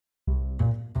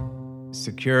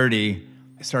security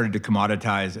started to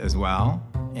commoditize as well,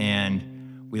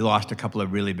 and we lost a couple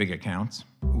of really big accounts.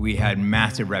 We had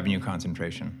massive revenue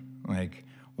concentration. Like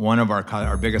one of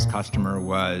our biggest customer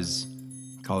was,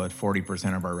 call it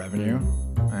 40% of our revenue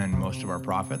and most of our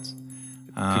profits.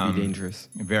 Could be dangerous.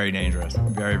 Very dangerous.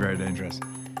 Very, very dangerous.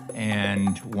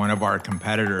 And one of our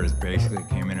competitors basically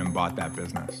came in and bought that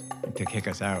business to kick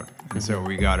us out. And so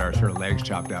we got our sort of legs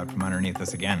chopped out from underneath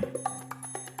us again.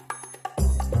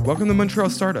 Welcome to Montreal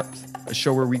Startups, a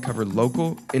show where we cover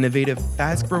local, innovative,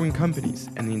 fast-growing companies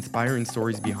and the inspiring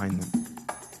stories behind them.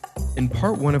 In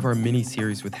part one of our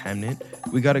mini-series with Hamnet,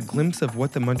 we got a glimpse of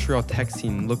what the Montreal tech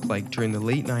scene looked like during the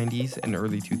late 90s and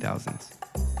early 2000s.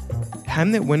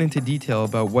 Hamnet went into detail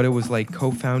about what it was like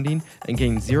co-founding and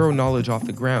getting zero knowledge off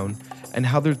the ground, and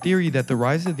how their theory that the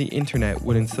rise of the internet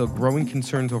would instill growing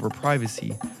concerns over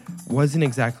privacy wasn't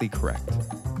exactly correct.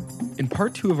 In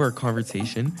part two of our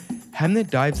conversation, Hamnet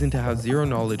dives into how zero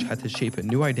knowledge had to shape a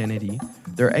new identity,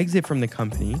 their exit from the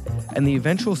company, and the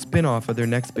eventual spin-off of their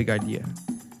next big idea.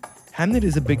 Hamnet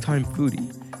is a big-time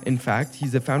foodie. In fact,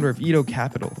 he's the founder of Edo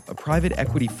Capital, a private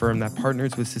equity firm that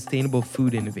partners with sustainable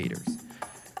food innovators.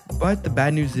 But the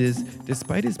bad news is,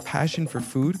 despite his passion for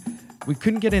food, we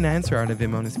couldn't get an answer out of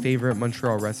him on his favorite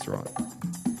Montreal restaurant.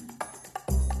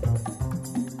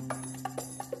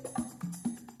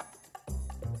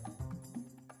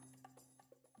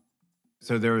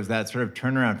 So there was that sort of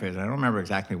turnaround phase. I don't remember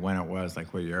exactly when it was,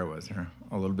 like what year it was, or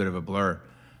a little bit of a blur,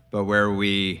 but where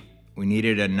we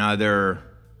needed another,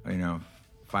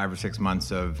 5 or 6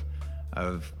 months of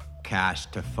cash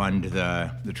to fund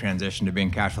the transition to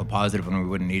being cash flow positive when we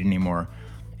wouldn't need any more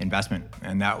investment.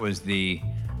 And that was I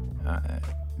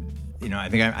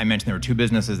think I mentioned there were two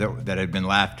businesses that had been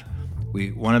left.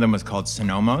 One of them was called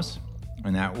Sonomos,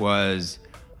 and that was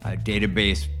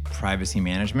database privacy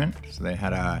management. So they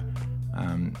had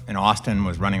and Austin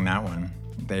was running that one.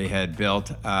 They had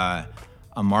built a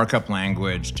markup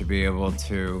language to be able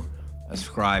to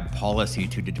ascribe policy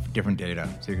to different data.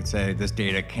 So you could say this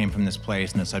data came from this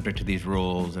place and is subject to these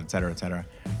rules, et cetera, et cetera.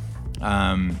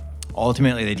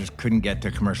 Ultimately, they just couldn't get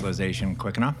to commercialization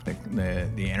quick enough.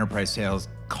 The enterprise sales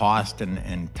cost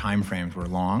and timeframes were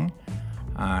long.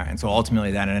 And so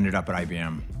ultimately that ended up at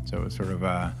IBM. So it was sort of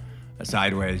a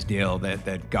sideways deal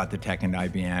that got the tech into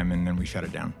IBM, and then we shut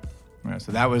it down.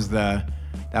 So that was that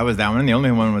one. The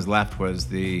only one was left was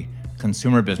the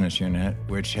consumer business unit,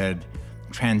 which had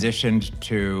transitioned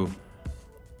to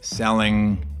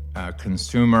selling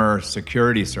consumer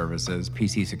security services,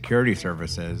 PC security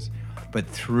services, but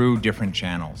through different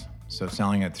channels. So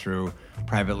selling it through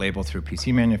private label through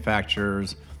PC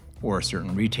manufacturers or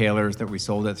certain retailers that we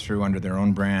sold it through under their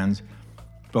own brands.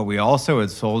 But we also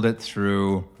had sold it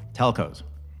through telcos.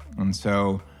 And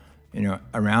so,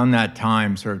 around that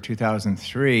time, sort of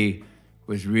 2003,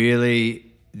 was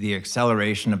really the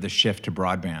acceleration of the shift to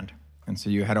broadband. And so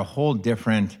you had a whole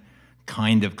different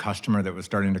kind of customer that was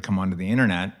starting to come onto the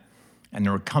internet, and they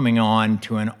were coming on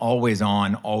to an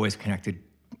always-on, always-connected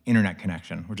internet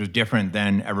connection, which was different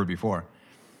than ever before.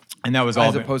 And that was all...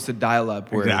 As opposed to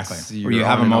dial-up, where where you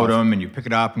have a modem and you pick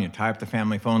it up and you tie up the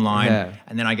family phone line,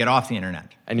 and then I get off the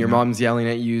internet. And your mom's yelling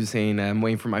at you saying, I'm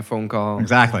waiting for my phone call.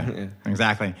 Exactly,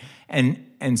 exactly.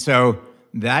 And so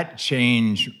that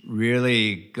change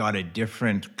really got a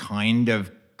different kind of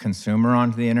consumer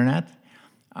onto the internet.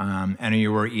 And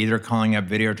you were either calling up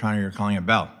Videotron or you're calling up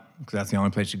Bell, because that's the only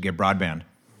place you get broadband.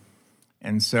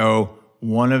 And so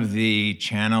one of the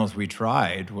channels we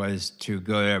tried was to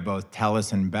go to both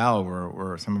TELUS and Bell,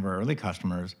 were some of our early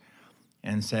customers,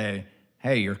 and say,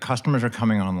 hey, your customers are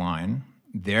coming online.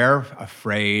 They're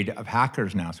afraid of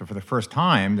hackers now. So for the first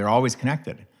time, they're always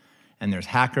connected. And there's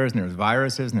hackers, and there's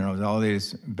viruses, and there's all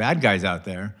these bad guys out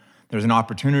there. There's an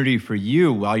opportunity for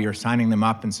you, while you're signing them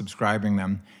up and subscribing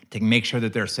them, to make sure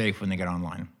that they're safe when they get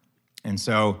online. And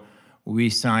so we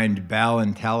signed Bell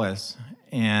and TELUS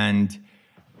and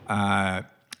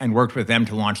worked with them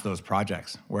to launch those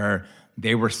projects where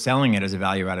they were selling it as a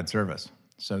value-added service.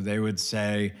 So they would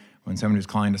say, when somebody was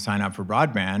calling to sign up for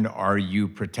broadband, are you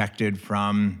protected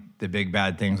from the big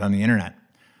bad things on the internet?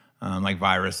 Like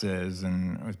viruses,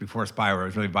 and it was before spyware, it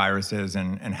was really viruses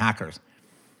and hackers.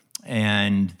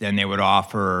 And then they would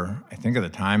offer, I think at the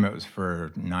time it was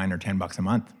for $9 or $10 a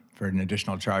month for an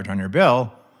additional charge on your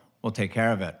bill, we'll take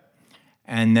care of it.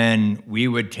 And then we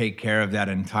would take care of that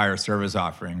entire service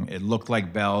offering. It looked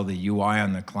like Bell, the UI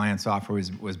on the client software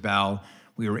was Bell.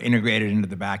 We were integrated into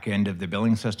the back end of the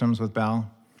billing systems with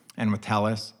Bell and with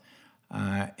TELUS,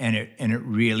 and it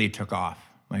really took off.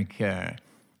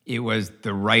 It was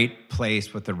the right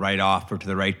place with the right offer to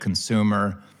the right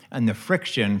consumer, and the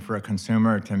friction for a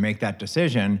consumer to make that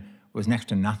decision was next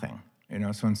to nothing.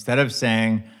 So instead of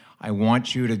saying, I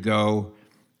want you to go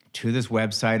to this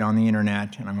website on the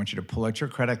internet, and I want you to pull out your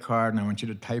credit card, and I want you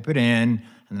to type it in,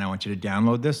 and then I want you to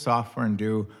download this software and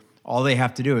do, all they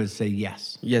have to do is say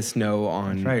yes. Yes, no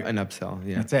on an upsell.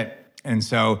 Yeah. That's it. And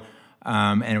so,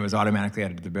 and it was automatically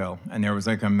added to the bill. And there was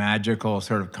like a magical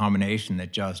sort of combination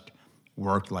that just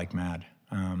worked like mad.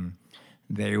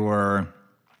 They were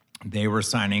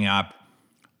signing up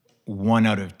 1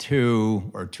 out of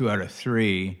 2 or 2 out of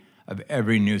 3 of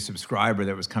every new subscriber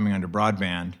that was coming onto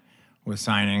broadband was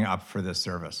signing up for this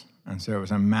service. And so it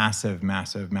was a massive,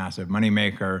 massive, massive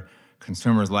moneymaker.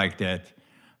 Consumers liked it.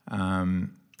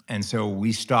 And so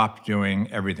we stopped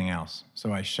doing everything else.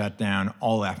 So I shut down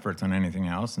all efforts on anything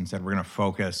else and said, we're going to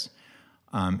focus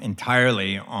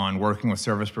entirely on working with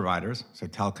service providers, so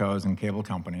telcos and cable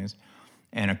companies,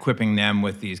 and equipping them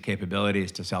with these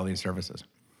capabilities to sell these services.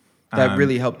 That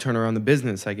really helped turn around the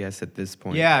business, I guess, at this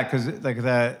point. Yeah, because like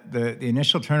the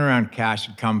initial turnaround cash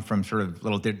had come from sort of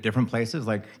little different places,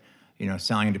 like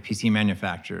selling into PC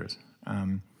manufacturers.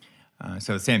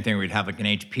 So the same thing, we'd have like an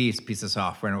HP piece of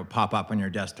software, and it would pop up on your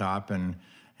desktop and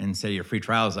say your free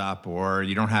trial's up, or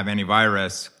you don't have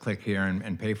antivirus, click here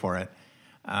and pay for it,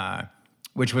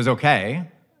 which was okay.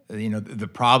 The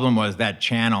problem was that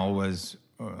channel was,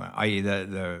 i.e.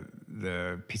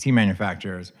 the PC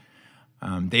manufacturers.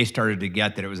 They started to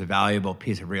get that it was a valuable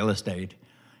piece of real estate.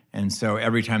 And so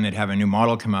every time they'd have a new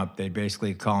model come up, they'd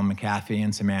basically call McAfee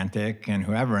and Symantec and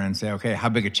whoever and say, okay, how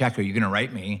big a check are you going to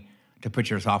write me to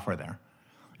put your software there?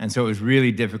 And so it was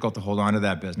really difficult to hold on to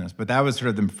that business. But that was sort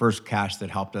of the first cash that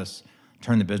helped us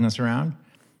turn the business around.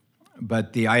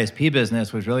 But the ISP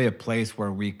business was really a place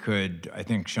where we could, I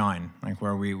think, shine, like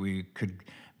where we could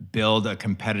build a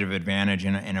competitive advantage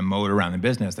in a moat around the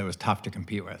business that was tough to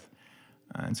compete with.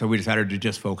 And so we decided to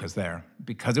just focus there.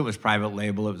 Because it was private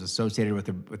label, it was associated with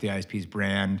the ISP's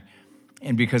brand,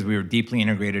 and because we were deeply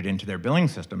integrated into their billing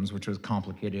systems, which was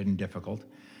complicated and difficult,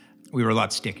 we were a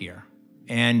lot stickier.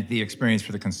 And the experience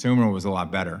for the consumer was a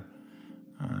lot better.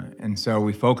 And so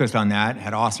we focused on that,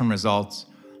 had awesome results,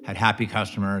 had happy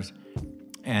customers,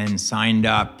 and signed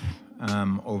up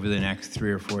over the next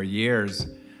 3 or 4 years,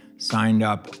 signed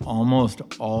up almost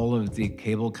all of the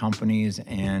cable companies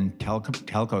and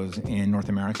telcos in North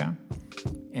America,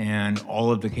 and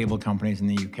all of the cable companies in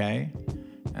the UK,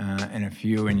 and a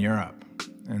few in Europe.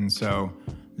 And so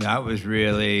that was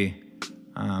really,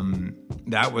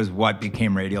 that was what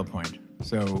became Radial Point.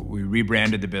 So we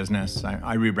rebranded the business.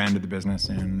 I rebranded the business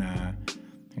in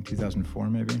 2004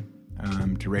 maybe,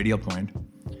 to Radial Point.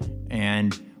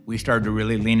 And we started to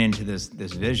really lean into this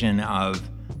vision of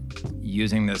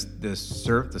using the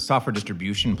software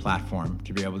distribution platform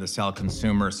to be able to sell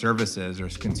consumer services or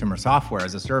consumer software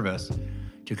as a service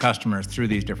to customers through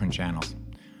these different channels.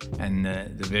 And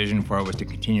the vision for it was to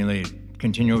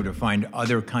continue to find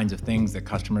other kinds of things that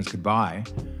customers could buy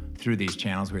through these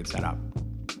channels we had set up.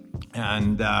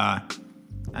 And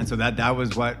so that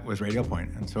was what was Radial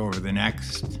Point. And so over the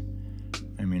next,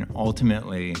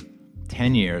 ultimately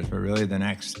 10 years, but really the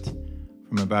next,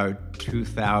 from about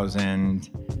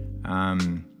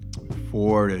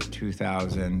 2004 to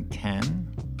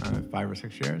 2010, 5 or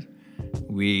 6 years,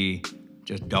 we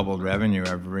just doubled revenue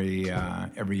every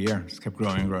year. Just kept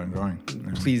growing.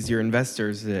 Pleased your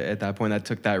investors at that point that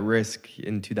took that risk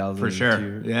in 2002. For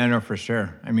sure. Yeah, no, for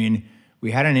sure.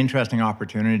 We had an interesting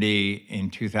opportunity in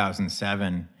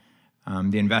 2007.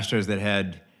 The investors that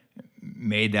had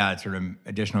made that sort of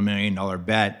additional $1 million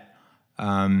bet,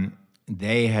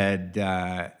 they had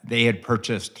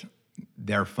purchased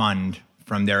their fund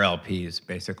from their LPs,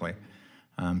 basically.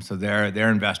 So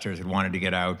their investors had wanted to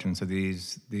get out, and so the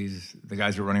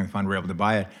guys who were running the fund were able to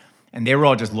buy it, and they were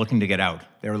all just looking to get out.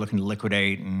 They were looking to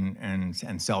liquidate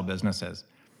and sell businesses,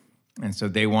 and so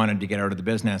they wanted to get out of the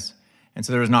business, and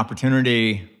so there was an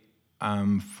opportunity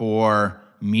for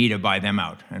me to buy them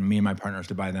out, and me and my partners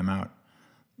to buy them out.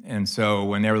 And so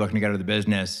when they were looking to get out of the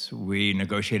business, we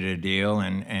negotiated a deal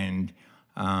and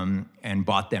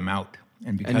bought them out,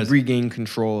 and regain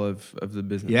control of the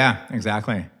business. Yeah,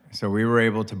 exactly. So we were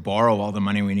able to borrow all the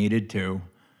money we needed to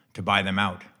buy them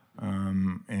out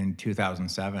in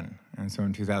 2007. And so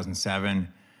in 2007,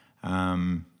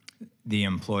 the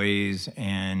employees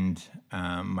and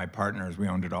my partners, we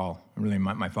owned it all. Really,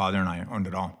 my father and I owned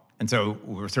it all. And so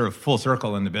we were sort of full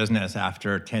circle in the business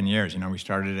after 10 years. We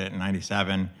started it in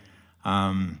 97,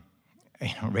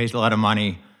 raised a lot of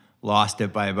money, lost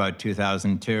it by about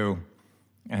 2002,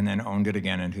 and then owned it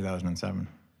again in 2007.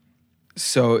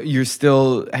 So you're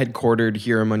still headquartered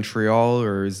here in Montreal,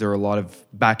 or is there a lot of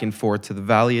back and forth to the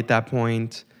Valley at that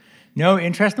point? No,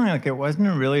 interestingly, like it wasn't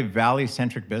a really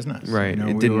valley-centric business. Right.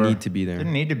 It didn't need to be there.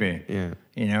 Didn't need to be. Yeah.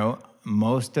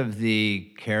 Most of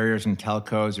the carriers and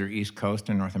telcos are East Coast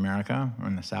in North America, or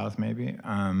in the South maybe,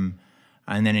 and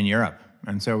then in Europe.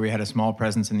 And so we had a small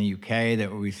presence in the UK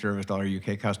that we serviced all our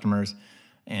UK customers,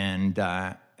 and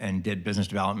did business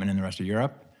development in the rest of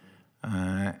Europe,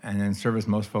 and then serviced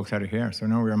most folks out of here. So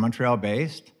no, we were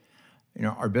Montreal-based.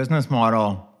 Our business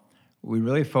model, we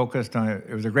really focused on it.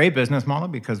 It was a great business model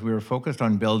because we were focused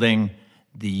on building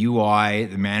the UI,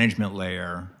 the management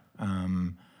layer,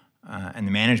 and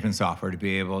the management software to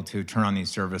be able to turn on these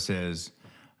services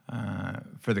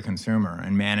for the consumer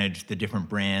and manage the different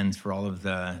brands for all of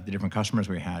the different customers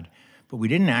we had. But we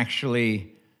didn't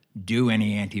actually do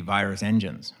any antivirus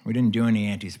engines. We didn't do any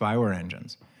anti-spyware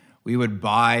engines. We would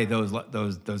buy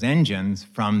those engines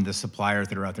from the suppliers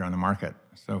that are out there on the market.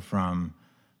 So from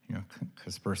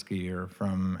Kaspersky or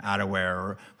from Adaware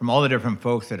or from all the different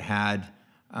folks that had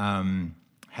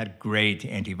great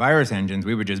antivirus engines,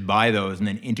 we would just buy those and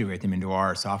then integrate them into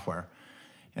our software.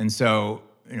 And so,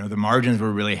 the margins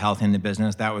were really healthy in the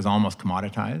business. That was almost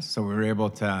commoditized. So we were able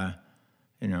to,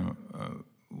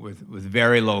 with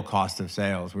very low cost of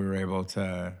sales, we were able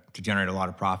to generate a lot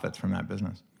of profits from that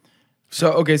business.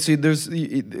 So there's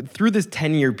through this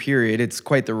 10-year period, it's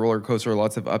quite the roller coaster,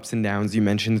 lots of ups and downs. You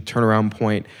mentioned the turnaround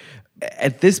point.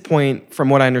 At this point, from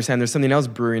what I understand, there's something else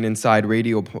brewing inside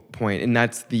Radio Point, and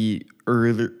that's the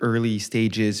early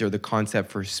stages or the concept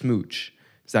for Smooch.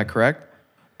 Is that correct?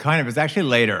 Kind of. It's actually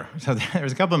later. So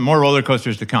there's a couple more roller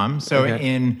coasters to come. So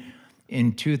in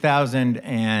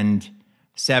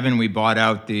 2007, we bought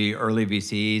out the early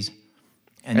VCs.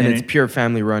 And it's pure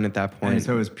family run at that point. And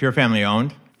so it was pure family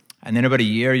owned. And then about a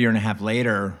year and a half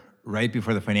later, right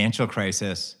before the financial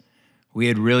crisis, we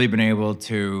had really been able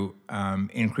to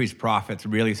increase profits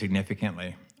really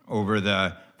significantly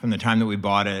from the time that we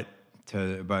bought it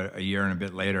to about a year and a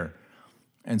bit later.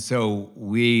 And so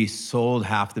we sold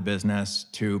half the business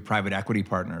to private equity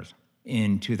partners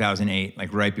in 2008,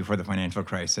 like right before the financial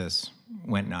crisis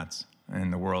went nuts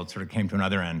and the world sort of came to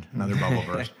another bubble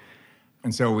burst.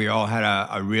 And so we all had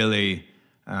a really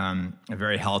a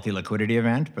very healthy liquidity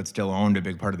event, but still owned a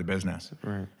big part of the business,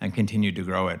 right, and continued to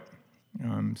grow it.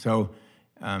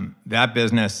 That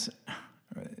business,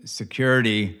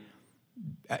 security,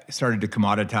 started to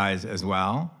commoditize as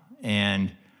well,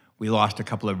 and we lost a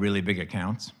couple of really big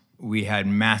accounts. We had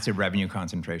massive revenue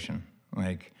concentration.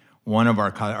 Like one of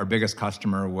our biggest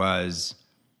customer was,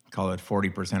 call it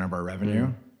 40% of our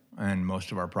revenue and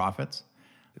most of our profits.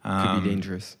 It could be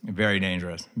dangerous. Very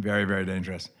dangerous. Very, very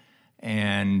dangerous.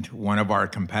 And one of our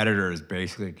competitors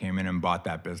basically came in and bought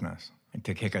that business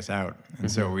to kick us out.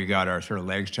 And so we got our sort of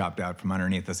legs chopped out from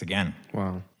underneath us again.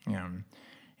 Wow.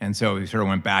 And so we sort of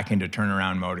went back into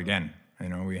turnaround mode again.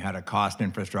 We had a cost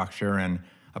infrastructure and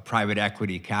a private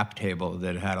equity cap table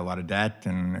that had a lot of debt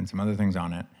and some other things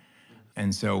on it.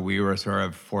 And so we were sort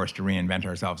of forced to reinvent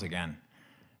ourselves again.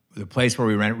 The place where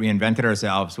we reinvented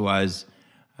ourselves was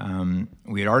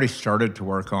we had already started to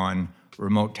work on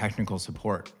remote technical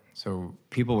support. So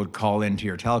people would call into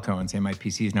your telco and say, my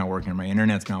PC's not working, or my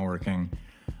internet's not working,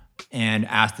 and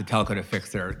ask the telco to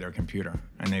fix their computer.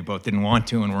 And they both didn't want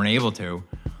to and weren't able to.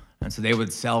 And so they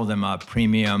would sell them a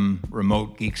premium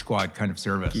remote Geek Squad kind of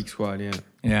service. Geek Squad, yeah.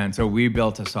 Yeah, and so we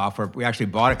built a software. We actually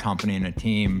bought a company and a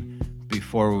team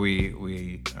before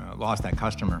we lost that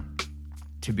customer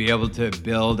to be able to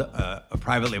build a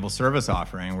private label service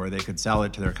offering where they could sell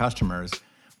it to their customers.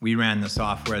 We ran the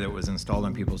software that was installed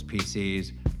on people's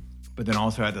PCs, but then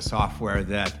also had the software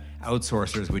that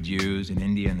outsourcers would use in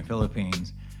India and the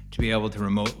Philippines to be able to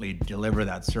remotely deliver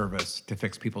that service to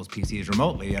fix people's PCs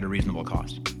remotely at a reasonable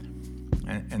cost.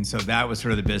 And so that was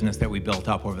sort of the business that we built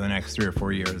up over the next 3 or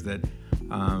 4 years that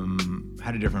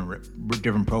had a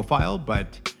different profile,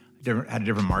 but had a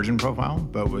different margin profile,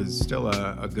 but was still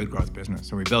a good growth business.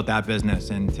 So we built that business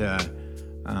into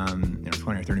 $20 or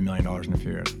 $30 million in a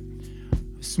few years.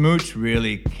 Smooch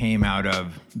really came out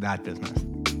of that business.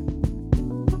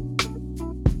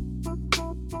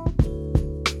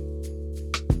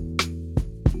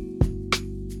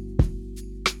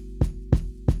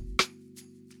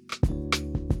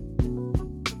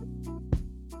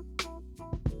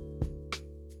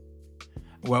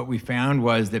 What we found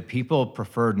was that people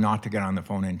preferred not to get on the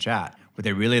phone and chat. What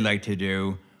they really liked to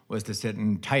do was to sit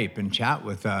and type and chat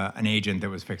with an agent that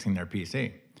was fixing their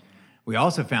PC. We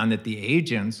also found that the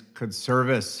agents could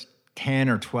service 10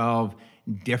 or 12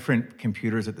 different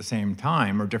computers at the same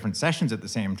time or different sessions at the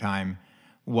same time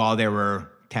while they were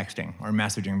texting or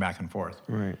messaging back and forth.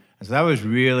 Right. And so that was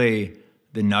really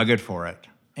the nugget for it.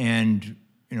 And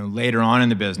later on in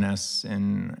the business,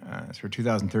 in sort of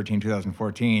 2013,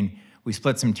 2014, we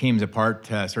split some teams apart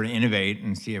to sort of innovate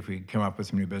and see if we could come up with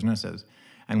some new businesses.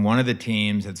 And one of the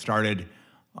teams had started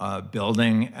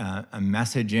building a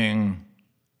messaging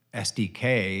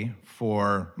SDK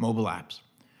for mobile apps,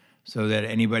 so that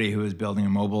anybody who was building a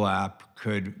mobile app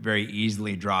could very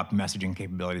easily drop messaging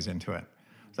capabilities into it.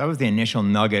 So that was the initial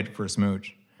nugget for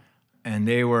Smooch. And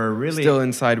they were really... Still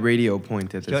inside Radio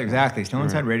Point at this point. Exactly, still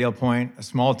inside Radio Point, a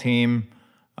small team,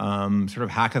 sort of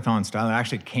hackathon style. It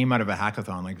actually came out of a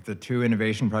hackathon. Like the two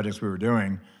innovation projects we were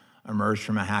doing emerged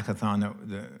from a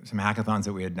hackathon, some hackathons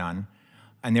that we had done.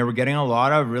 And they were getting a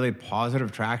lot of really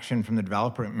positive traction from the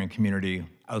developer community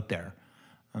out there.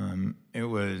 It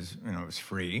was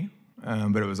free,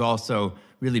 but it was also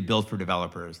really built for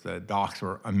developers. The docs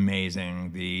were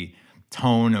amazing. The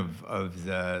tone of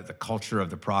the culture of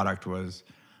the product was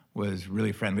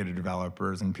really friendly to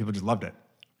developers, and people just loved it.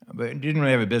 But it didn't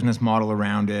really have a business model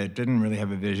around it, didn't really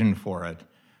have a vision for it,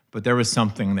 but there was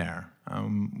something there.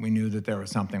 We knew that there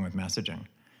was something with messaging.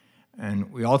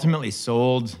 And we ultimately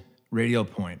sold Radio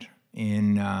Point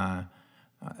in, I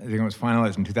think it was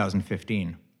finalized in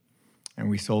 2015. And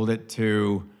we sold it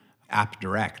to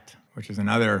AppDirect, which is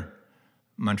another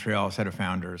Montreal set of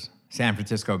founders, San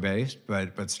Francisco based,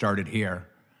 but started here.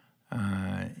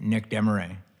 Nick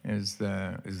Desmarais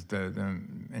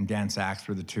and Dan Sachs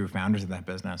were the two founders of that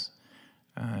business.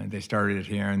 They started it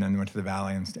here and then went to the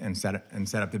Valley and set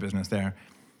up the business there.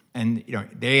 And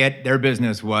their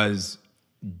business was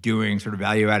doing sort of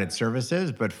value-added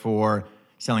services, but for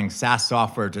selling SaaS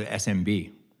software to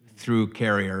SMB through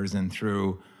carriers and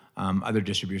through other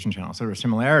distribution channels. So there were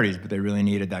similarities, but they really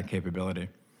needed that capability.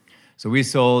 So we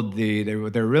sold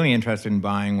what they were really interested in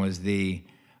buying was the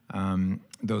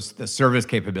service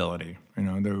capability,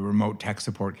 the remote tech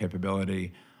support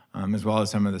capability, as well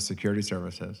as some of the security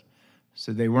services.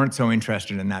 So they weren't so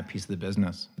interested in that piece of the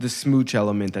business. The Smooch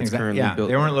element that's currently built.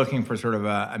 They weren't looking for sort of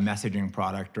a messaging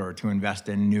product or to invest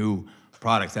in new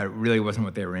products. That really wasn't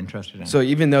what they were interested in. So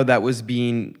even though that was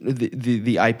being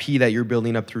the IP that you're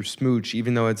building up through Smooch,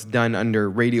 even though it's done under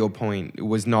Radio Point, it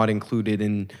was not included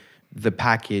in the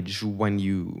package when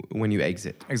you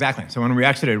exit. Exactly. So when we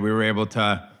exited,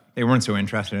 they weren't so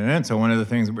interested in it. So one of the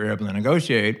things that we were able to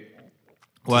negotiate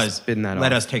was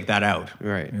let us take that out.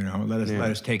 Right. Let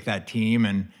us take that team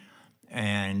and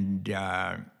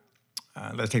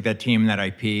let's take that team and that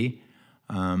IP.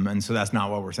 And so that's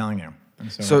not what we're selling here.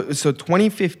 So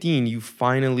 2015, you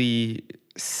finally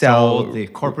sell the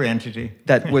corporate entity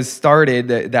that was started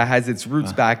that has its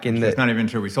roots back in the. That's not even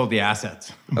true. We sold the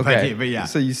assets. Okay, but yeah.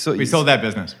 So we sold that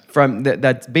business from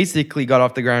that basically got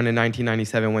off the ground in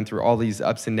 1997. Went through all these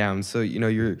ups and downs. So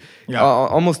you're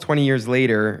almost 20 years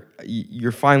later.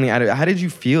 You're finally at it. How did you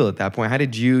feel at that point? How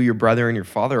did you, your brother, and your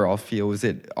father all feel? Was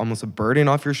it almost a burden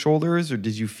off your shoulders, or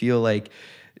did you feel like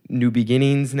new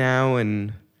beginnings now?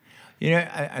 And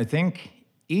I think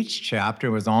each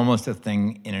chapter was almost a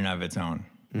thing in and of its own.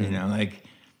 Mm-hmm.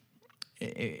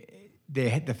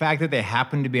 The fact that they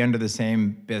happened to be under the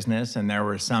same business and there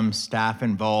were some staff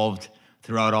involved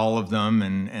throughout all of them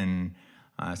and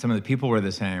some of the people were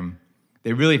the same,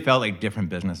 they really felt like different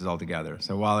businesses altogether.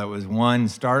 So while it was one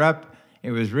startup,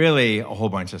 it was really a whole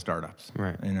bunch of startups.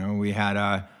 Right. We had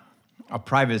a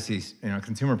privacy,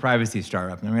 consumer privacy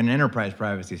startup, and then we had an enterprise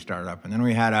privacy startup, and then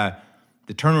we had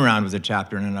the turnaround was a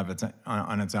chapter in and of its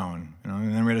on its own,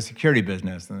 and then we had a security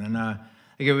business, and then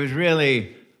it was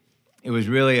really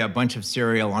a bunch of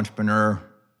serial entrepreneurial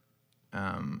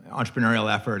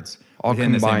efforts all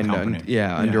within combined the same company.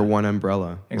 Under one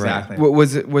umbrella. Exactly. Right.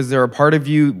 Was there a part of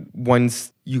you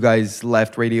once you guys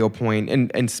left Radio Point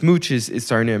and Smooch is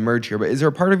starting to emerge here, but is there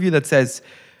a part of you that says,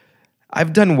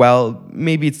 I've done well,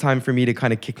 maybe it's time for me to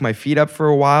kind of kick my feet up for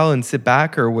a while and sit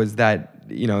back, or was that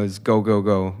is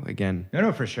go again?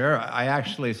 No, for sure. I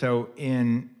actually,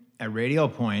 at Radio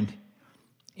Point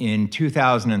in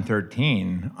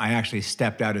 2013, I actually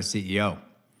stepped out as CEO.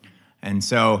 And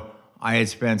so I had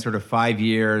spent sort of 5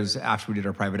 years after we did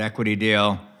our private equity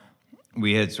deal.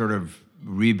 We had sort of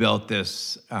rebuilt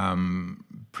this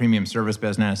premium service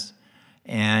business.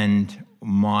 And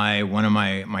one of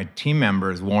my team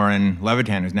members, Warren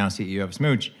Levitan, who's now CEO of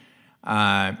Smooch,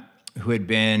 who had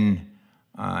been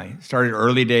started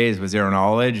early days with Zero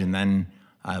Knowledge and then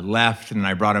left, and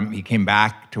I brought him. He came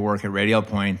back to work at Radio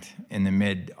Point in the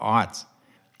mid-aughts.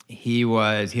 He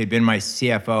had been my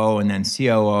CFO and then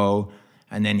COO,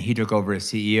 and then he took over as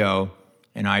CEO,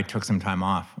 and I took some time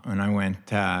off, and I went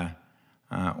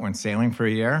sailing for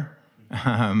a year,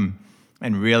 and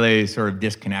really sort of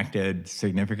disconnected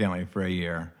significantly for a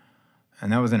year,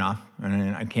 and that was enough. And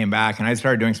then I came back, and I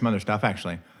started doing some other stuff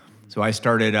actually. So I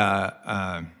started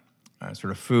a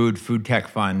sort of food tech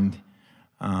fund.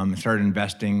 Started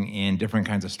investing in different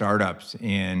kinds of startups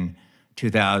in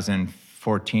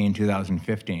 2014,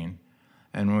 2015,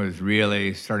 and was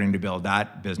really starting to build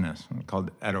that business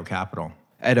called Edo Capital.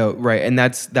 Edo, right, and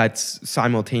that's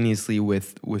simultaneously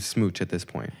with Smooch at this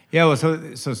point. Yeah, well,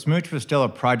 so Smooch was still a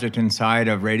project inside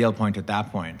of Radial Point at that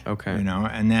point. Okay.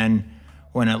 And then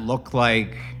when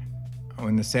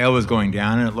the sale was going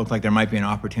down and it looked like there might be an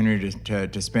opportunity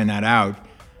to spin that out,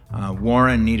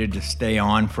 Warren needed to stay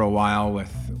on for a while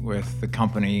with the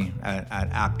company at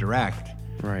AppDirect,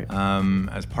 right,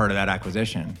 as part of that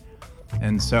acquisition.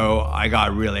 And so I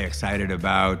got really excited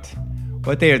about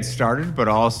what they had started, but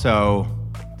also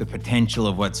the potential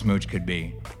of what Smooch could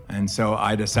be. And so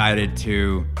I decided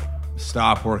to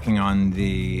stop working on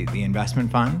the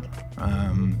investment fund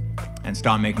and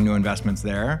stop making new investments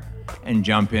there and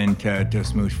jump into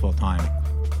Smooch full time.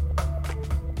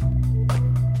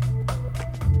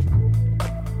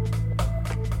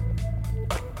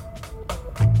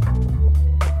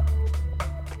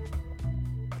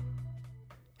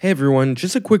 Hey everyone,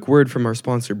 just a quick word from our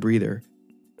sponsor, Breather.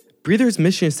 Breather's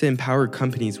mission is to empower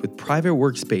companies with private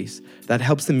workspace that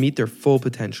helps them meet their full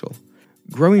potential.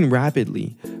 Growing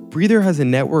rapidly, Breather has a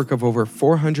network of over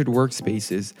 400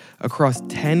 workspaces across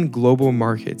 10 global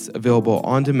markets available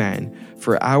on demand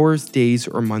for hours, days,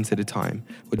 or months at a time,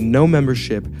 with no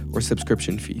membership or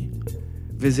subscription fee.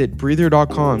 Visit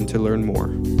breather.com to learn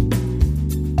more.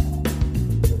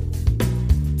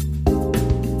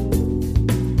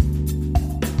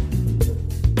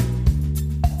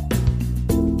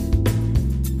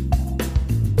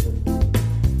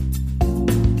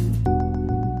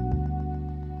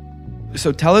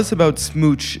 So tell us about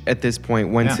Smooch at this point,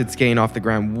 once it's getting off the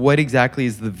ground. What exactly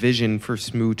is the vision for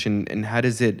Smooch, and how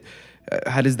does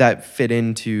that fit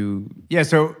into? Yeah,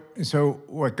 so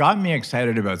what got me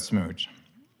excited about Smooch,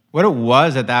 what it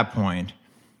was at that point,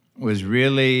 was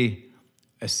really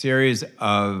a series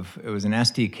of, it was an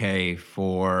SDK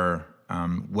for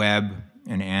web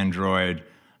and Android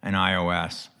and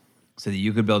iOS, so that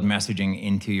you could build messaging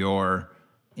into your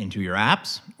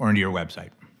apps or into your website.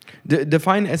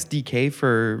 Define SDK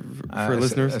for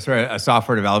listeners. Sorry, a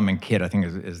software development kit, I think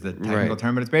is the technical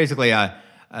term, but it's basically a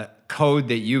code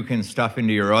that you can stuff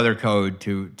into your other code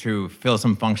to fill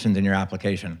some functions in your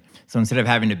application. So instead of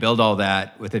having to build all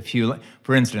that with a few,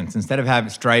 for instance, instead of having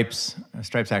Stripe's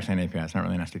actually an API, it's not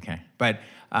really an SDK, but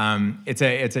it's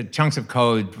a chunks of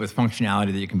code with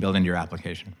functionality that you can build into your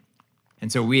application.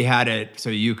 And so we had it so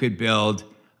you could build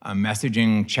a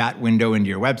messaging chat window into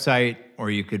your website, or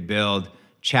you could build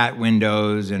chat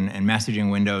windows and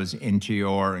messaging windows into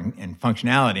and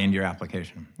functionality into your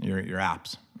application, your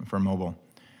apps for mobile.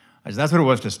 So that's what it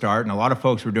was to start, and a lot of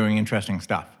folks were doing interesting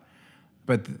stuff.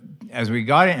 But as we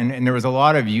got it, and there was a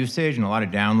lot of usage and a lot of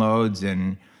downloads,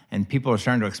 and people were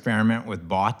starting to experiment with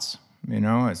bots, so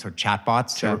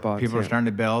chatbots. People were starting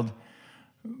to build.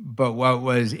 But what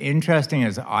was interesting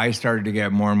as I started to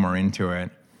get more and more into it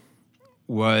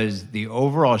was the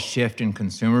overall shift in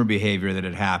consumer behavior that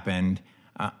had happened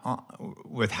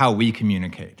with how we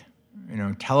communicate.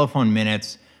 Telephone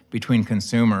minutes between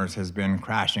consumers has been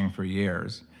crashing for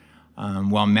years,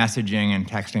 while messaging and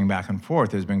texting back and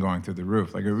forth has been going through the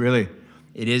roof.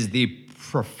 It is the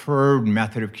preferred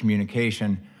method of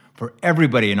communication for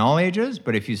everybody in all ages,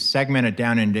 but if you segment it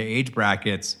down into age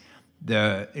brackets,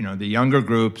 the younger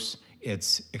groups,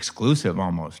 it's exclusive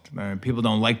almost. People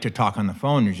don't like to talk on the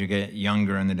phone as you get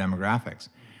younger in the demographics,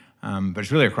 but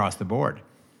it's really across the board.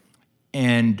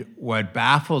 And what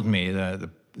baffled me, the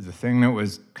thing that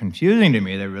was confusing to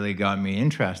me that really got me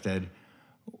interested,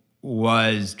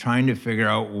 was trying to figure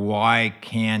out why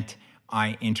can't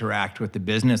I interact with the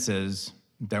businesses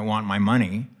that want my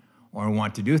money or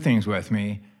want to do things with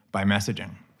me by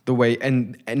messaging. The way,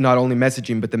 and not only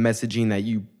messaging, but the messaging that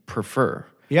you prefer.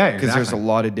 Yeah, exactly. Because there's a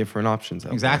lot of different options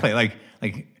out there.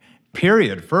 Like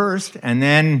period first, and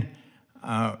then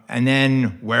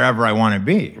wherever I want to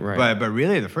be. Right. But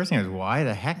really, the first thing is, why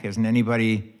the heck isn't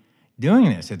anybody doing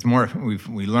this? It's more.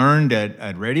 We learned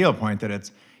at Radial Point that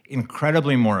it's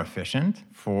incredibly more efficient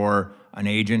for an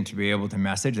agent to be able to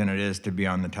message than it is to be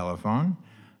on the telephone.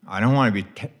 I don't want to be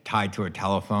tied to a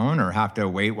telephone or have to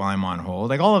wait while I'm on hold.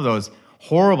 Like all of those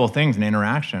horrible things and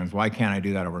interactions. Why can't I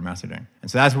do that over messaging?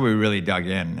 And so that's where we really dug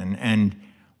in. And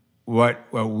what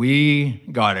we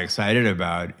got excited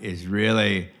about is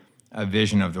really a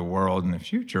vision of the world in the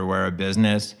future where a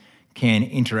business can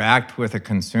interact with a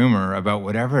consumer about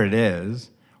whatever it is,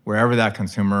 wherever that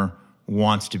consumer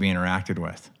wants to be interacted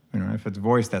with. If it's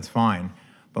voice, that's fine.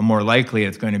 But more likely,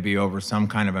 it's going to be over some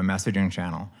kind of a messaging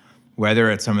channel,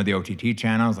 whether it's some of the OTT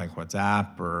channels like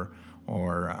WhatsApp or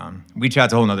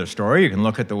WeChat's a whole other story. You can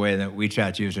look at the way that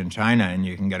WeChat's used in China and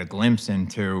you can get a glimpse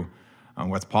into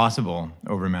what's possible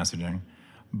over messaging.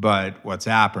 But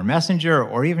WhatsApp or Messenger,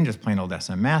 or even just plain old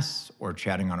SMS or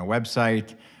chatting on a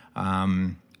website,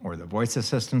 or the voice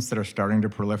assistants that are starting to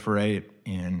proliferate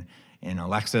in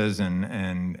Alexas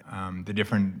and the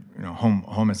different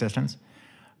home assistants.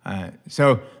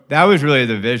 So that was really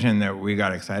the vision that we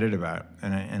got excited about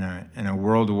in a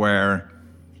world where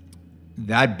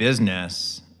that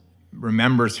business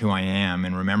remembers who I am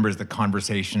and remembers the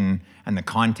conversation and the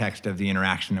context of the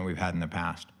interaction that we've had in the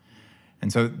past.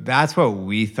 And so that's what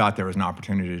we thought there was an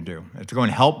opportunity to do, is to go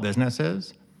and help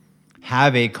businesses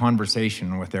have a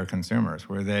conversation with their consumers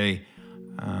where they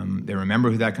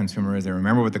remember who that consumer is, they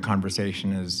remember what the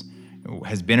conversation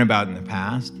has been about in the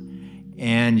past,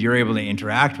 and you're able to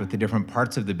interact with the different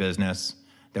parts of the business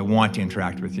that want to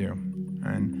interact with you,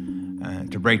 and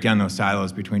to break down those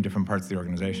silos between different parts of the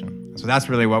organization. So that's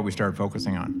really what we started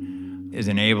focusing on, is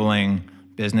enabling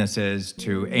businesses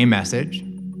to message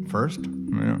first,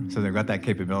 so they've got that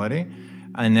capability,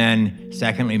 and then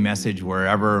secondly, message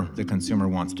wherever the consumer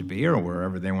wants to be or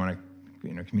wherever they want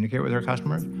to communicate with their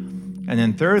customers. And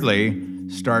then thirdly,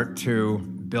 start to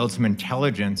build some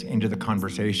intelligence into the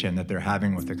conversation that they're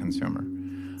having with the consumer,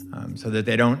 so that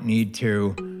they don't need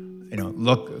to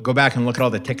go back and look at all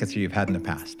the tickets that you've had in the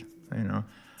past.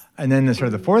 And then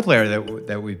the fourth layer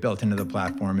that we've built into the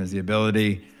platform is the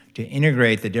ability to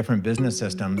integrate the different business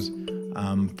systems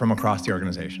from across the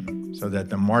organization, so that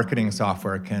the marketing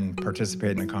software can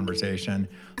participate in the conversation,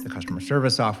 the customer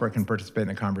service software can participate in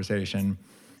the conversation,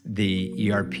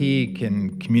 the ERP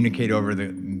can communicate over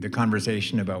the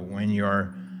conversation about when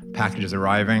your package is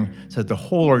arriving, so that the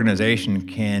whole organization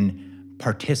can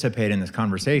participate in this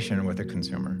conversation with the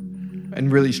consumer. And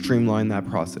really streamline that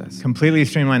process. Completely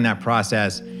streamline that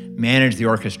process, manage the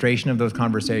orchestration of those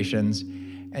conversations,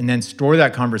 and then store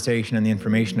that conversation and the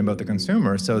information about the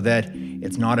consumer so that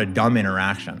it's not a dumb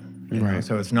interaction. Right.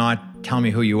 So it's not, tell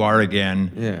me who you are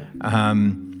again. Yeah.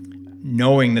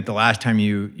 Knowing that the last time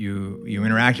you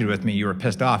interacted with me, you were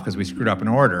pissed off because we screwed up an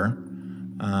order.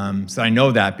 So I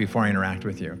know that before I interact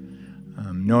with you.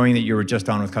 Knowing that you were just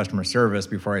on with customer service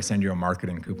before I send you a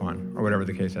marketing coupon or whatever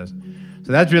the case is.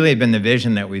 So that's really been the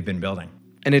vision that we've been building.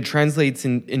 And it translates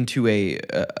into a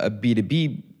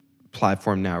B2B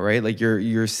platform now, right? Like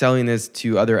you're selling this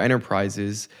to other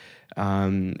enterprises,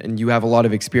 and you have a lot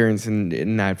of experience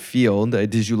in that field.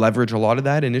 Did you leverage a lot of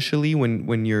that initially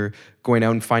when you're going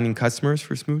out and finding customers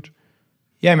for Smooch?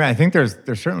 Yeah, I mean, I think there's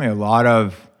certainly a lot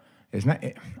of,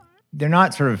 they're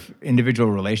not sort of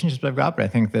individual relationships I've got, but I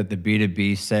think that the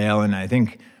B2B sale, and I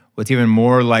think what's even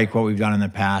more like what we've done in the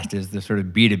past is the sort of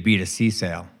B2B2C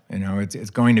sale. It's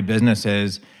going to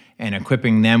businesses and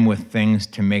equipping them with things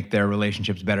to make their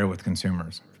relationships better with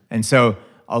consumers. And so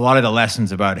a lot of the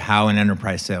lessons about how an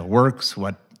enterprise sale works,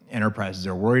 what enterprises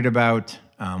are worried about,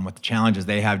 what the challenges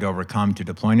they have to overcome to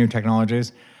deploy new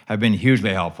technologies have been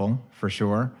hugely helpful, for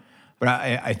sure. But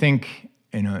I think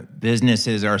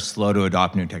businesses are slow to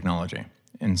adopt new technology.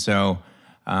 And so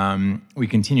we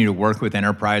continue to work with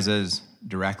enterprises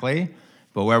directly,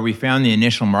 but where we found the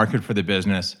initial market for the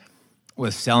business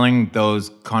was selling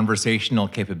those conversational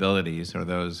capabilities, or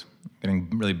those, getting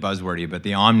really buzzwordy, but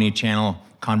the omni-channel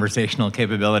conversational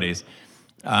capabilities,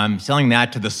 selling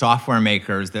that to the software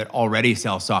makers that already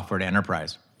sell software to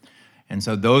enterprise. And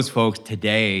so those folks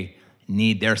today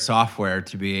need their software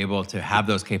to be able to have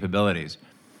those capabilities.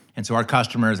 And so our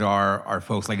customers are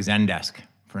folks like Zendesk,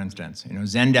 for instance.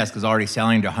 Zendesk is already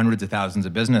selling to hundreds of thousands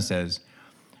of businesses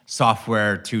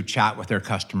software to chat with their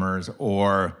customers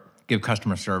or give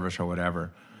customer service or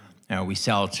whatever. We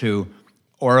sell to,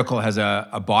 Oracle has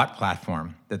a bot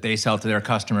platform that they sell to their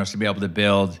customers to be able to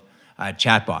build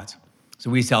chatbots. So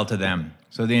we sell to them.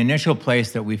 So the initial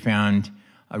place that we found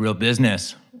a real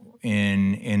business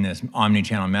in this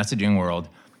omni-channel messaging world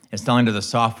is selling to the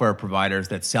software providers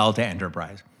that sell to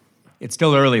enterprise. It's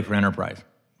still early for enterprise,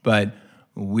 but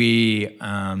we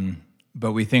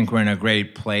think we're in a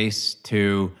great place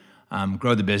to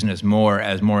grow the business more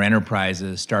as more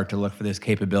enterprises start to look for this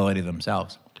capability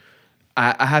themselves.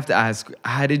 I have to ask,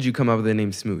 how did you come up with the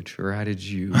name Smooch, or how did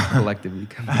you collectively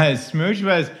come up? Smooch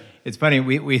was, it's funny,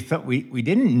 we thought we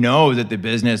didn't know that the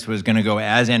business was going to go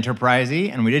as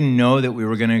enterprisey, and we didn't know that we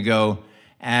were going to go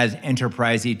as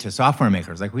enterprisey to software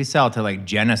makers. Like we sell to like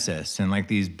Genesis and like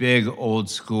these big old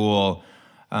school,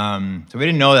 so we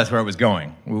didn't know that's where it was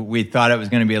going. We thought it was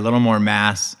going to be a little more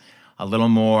mass, a little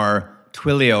more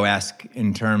Twilio-esque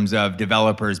in terms of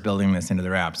developers building this into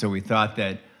their app. So we thought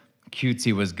that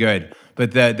cutesy was good.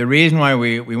 But the reason why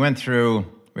we went through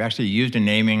we actually used a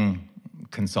naming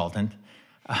consultant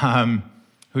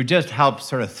who just helped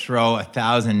sort of throw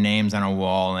 1,000 names on a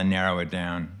wall and narrow it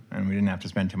down. And we didn't have to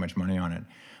spend too much money on it.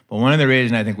 But one of the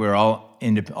reasons I think we were all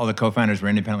the co-founders were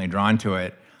independently drawn to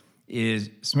it is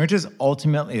Smooch is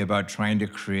ultimately about trying to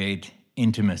create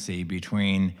intimacy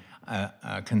between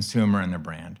a consumer and the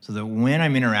brand. So that when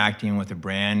I'm interacting with a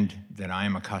brand that I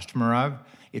am a customer of,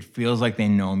 it feels like they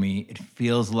know me. It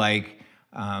feels like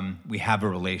we have a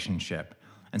relationship.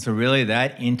 And so really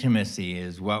that intimacy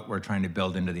is what we're trying to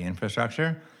build into the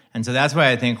infrastructure. And so that's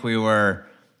why I think we were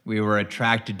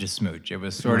attracted to Smooch. It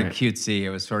was sort of cutesy, it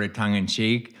was sort of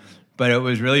tongue-in-cheek, but it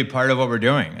was really part of what we're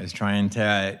doing, is trying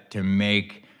to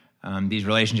make these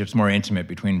relationships more intimate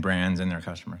between brands and their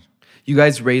customers. You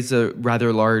guys raised a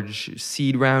rather large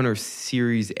seed round or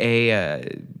Series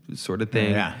A sort of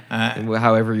thing. Yeah.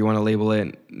 However you want to label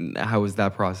it. How was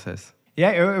that process? Yeah,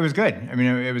 it was good. I mean,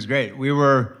 it was great. We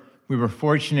were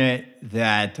fortunate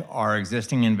that our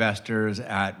existing investors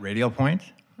at Radial Point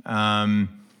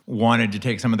wanted to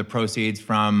take some of the proceeds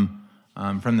from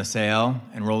the sale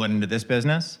and roll it into this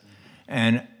business.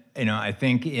 And I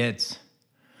think it's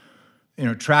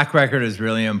track record is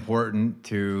really important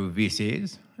to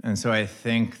VCs. And so I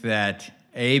think that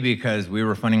A, because we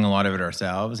were funding a lot of it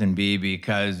ourselves, and B,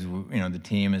 because the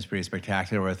team is pretty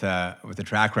spectacular with a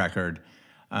track record.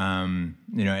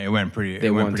 It went pretty.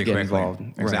 They went want pretty to get quickly. involved.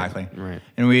 Exactly. Right.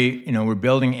 And we're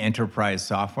building enterprise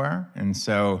software, and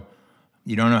so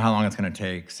you don't know how long it's going to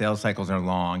take. Sales cycles are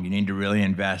long. You need to really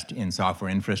invest in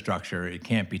software infrastructure. It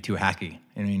can't be too hacky.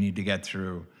 You need to get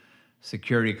through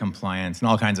security compliance and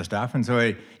all kinds of stuff. And so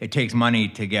it takes money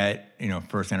to get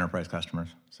first enterprise customers.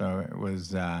 So it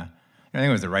was I think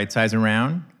it was the right size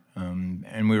around,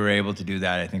 and we were able to do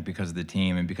that, I think, because of the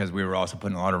team and because we were also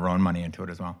putting a lot of our own money into it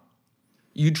as well.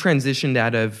 You transitioned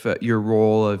out of your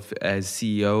role as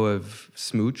CEO of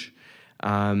Smooch.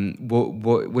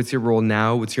 What's your role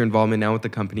now? What's your involvement now with the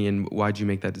company, and why'd you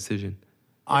make that decision?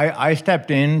 I stepped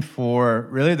in for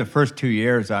really the first 2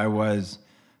 years. I was,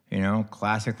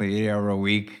 classically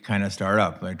 8-hour-a-week kind of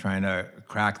startup, like trying to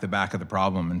crack the back of the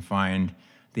problem and find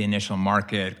the initial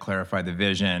market, clarify the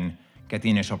vision, get the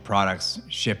initial products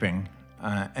shipping.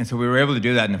 And so we were able to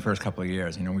do that in the first couple of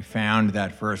years. We found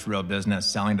that first real business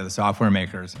selling to the software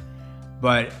makers.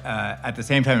 But at the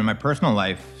same time, in my personal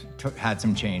life, had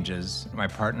some changes. My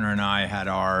partner and I had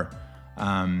our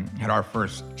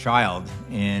first child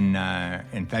in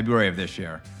February of this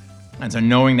year. And so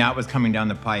knowing that was coming down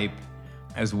the pipe,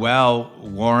 as well,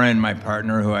 Warren, my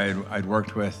partner, who I'd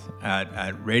worked with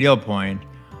at Radial Point,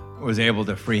 was able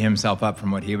to free himself up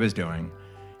from what he was doing.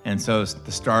 And so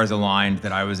the stars aligned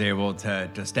that I was able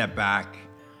to step back,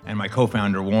 and my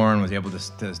co-founder, Warren, was able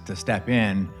to step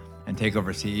in and take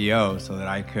over CEO so that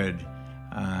I could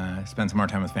spend some more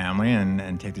time with family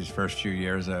and take these first few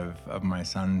years of my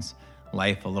son's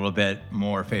life a little bit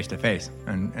more face-to-face.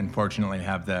 And fortunately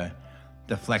have the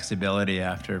flexibility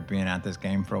after being at this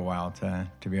game for a while to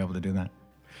be able to do that.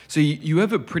 So you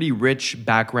have a pretty rich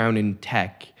background in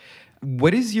tech.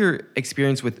 What is your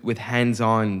experience with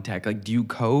hands-on tech? Like, do you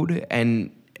code?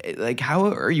 And how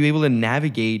are you able to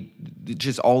navigate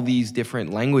just all these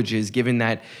different languages, given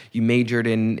that you majored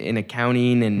in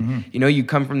accounting and, you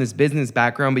come from this business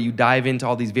background, but you dive into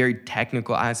all these very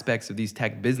technical aspects of these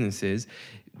tech businesses.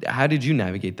 How did you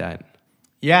navigate that?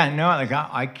 Yeah, no,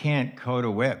 I can't code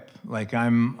a whip.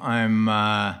 I'm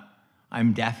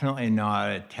definitely not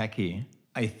a techie.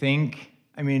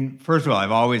 First of all,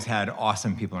 I've always had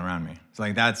awesome people around me.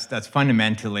 So that's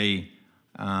fundamentally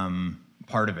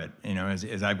part of it.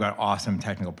 Is I've got awesome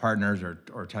technical partners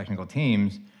or technical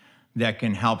teams that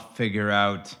can help figure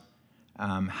out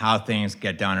how things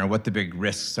get done or what the big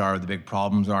risks are, the big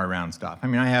problems are around stuff. I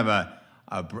have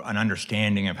an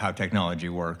understanding of how technology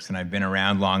works, and I've been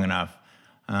around long enough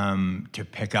to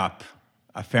pick up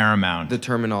a fair amount. The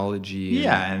terminology.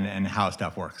 Yeah, and how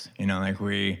stuff works.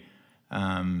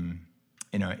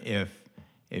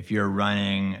 If you're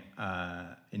running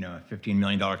a $15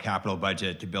 million capital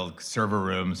budget to build server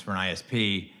rooms for an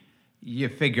ISP, you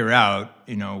figure out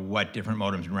what different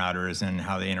modems and routers and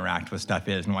how they interact with stuff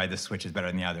is and why this switch is better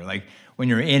than the other. When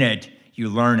you're in it, you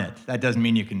learn it. That doesn't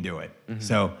mean you can do it. Mm-hmm.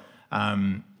 So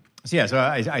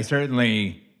I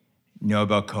certainly know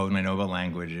about code and I know about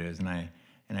languages and I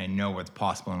know what's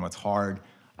possible and what's hard.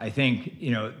 I think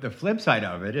the flip side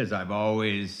of it is I've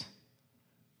always,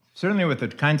 certainly with the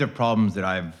kinds of problems that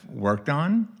I've worked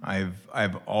on,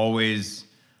 I've always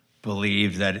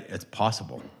believed that it's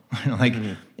possible.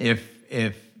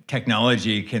 If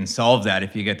technology can solve that,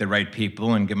 if you get the right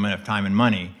people and give them enough time and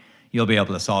money, you'll be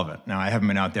able to solve it. Now, I haven't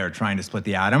been out there trying to split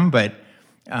the atom, but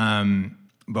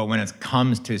but when it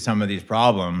comes to some of these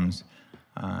problems,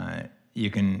 you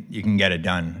can get it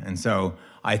done. And so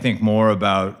I think more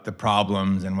about the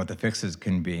problems and what the fixes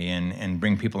can be, and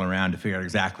bring people around to figure out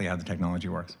exactly how the technology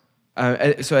works.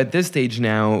 So at this stage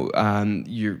now,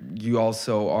 you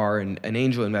also are an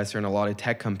angel investor in a lot of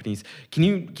tech companies. Can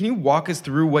you walk us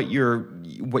through what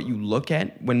you look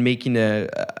at when making a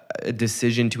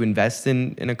decision to invest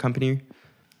in a company?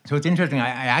 So it's interesting. I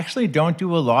actually don't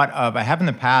do a lot of. I have in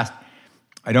the past.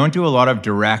 I don't do a lot of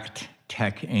direct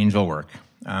tech angel work.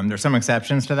 There's some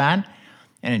exceptions to that,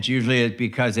 and it's usually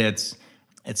because it's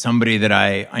somebody that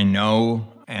I know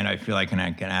and I feel I can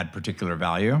add particular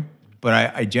value.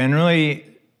 But I generally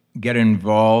get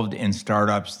involved in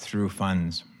startups through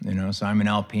funds. So I'm an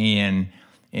LP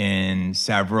in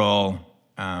several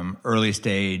early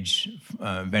stage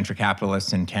venture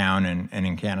capitalists in town and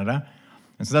in Canada,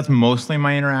 and so that's mostly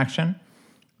my interaction.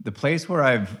 The place where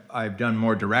I've done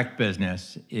more direct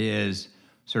business is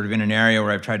sort of in an area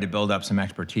where I've tried to build up some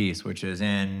expertise, which is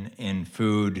in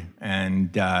food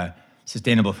and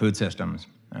sustainable food systems,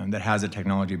 that has a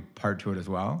technology part to it as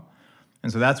well.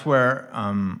 And so that's where,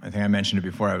 I think I mentioned it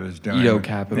before, I was doing... Edo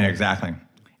Capital. Yeah, exactly.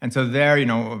 And so there,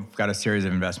 we've got a series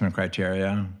of investment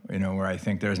criteria, where I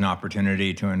think there's an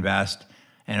opportunity to invest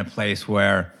in a place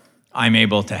where I'm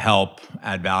able to help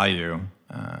add value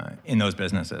in those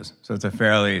businesses. So it's a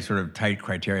fairly sort of tight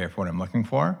criteria for what I'm looking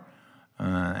for.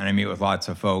 And I meet with lots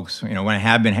of folks. When I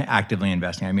have been actively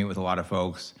investing, I meet with a lot of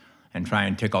folks and try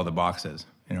and tick all the boxes.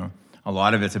 A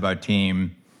lot of it's about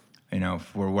team.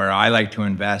 For where I like to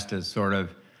invest is sort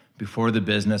of before the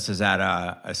business is at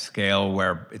a scale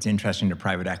where it's interesting to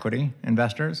private equity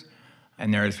investors,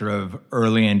 and there's sort of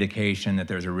early indication that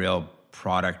there's a real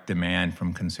product demand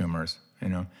from consumers.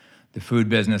 The food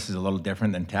business is a little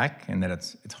different than tech in that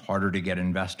it's harder to get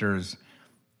investors,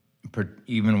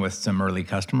 even with some early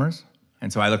customers.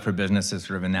 And so I look for businesses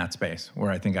sort of in that space where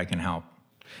I think I can help.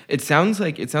 It sounds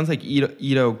like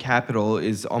Edo Capital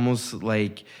is almost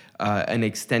like an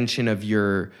extension of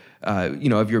your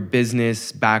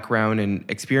business background and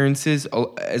experiences,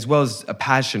 as well as a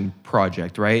passion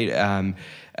project, right? I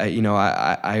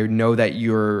know that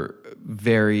you're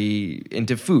very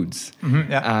into foods,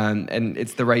 and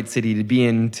it's the right city to be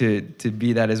in to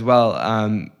be that as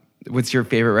well. What's your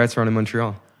favorite restaurant in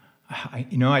Montreal? I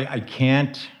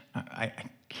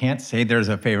can't say there's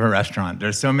a favorite restaurant.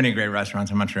 There's so many great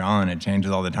restaurants in Montreal, and it changes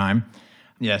all the time.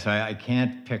 Yes, I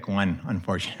can't pick one,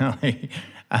 unfortunately.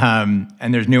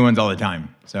 And there's new ones all the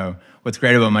time. So what's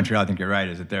great about Montreal, I think you're right,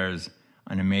 is that there's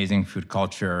an amazing food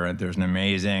culture. There's an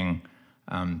amazing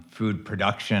food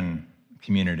production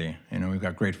community. We've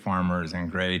got great farmers and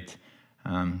great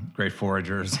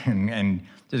foragers, and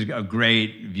just a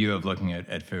great view of looking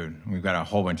at food. We've got a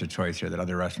whole bunch of choice here that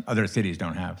other cities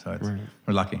don't have. So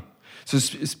we're lucky. So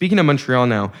speaking of Montreal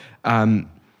now,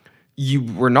 you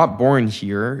were not born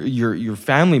here. Your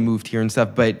family moved here and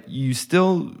stuff, but you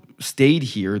still stayed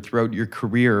here throughout your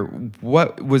career.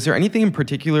 What was there anything in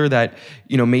particular that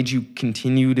made you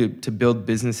continue to build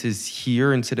businesses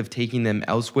here instead of taking them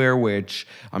elsewhere? Which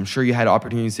I'm sure you had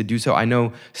opportunities to do so. I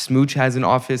know Smooch has an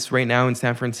office right now in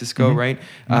San Francisco, right?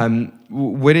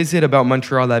 What is it about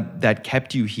Montreal that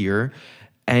kept you here?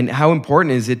 And how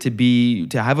important is it to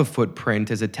have a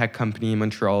footprint as a tech company in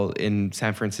Montreal, in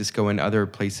San Francisco, and other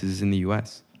places in the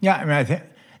U.S.? Yeah, I think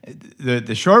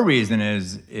the short reason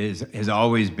has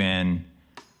always been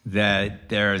that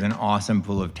there is an awesome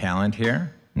pool of talent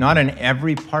here. Not in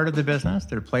every part of the business.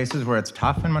 There are places where it's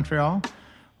tough in Montreal,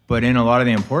 but in a lot of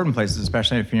the important places,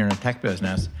 especially if you're in a tech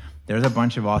business, there's a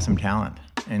bunch of awesome talent,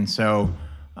 and so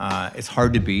it's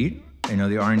hard to beat.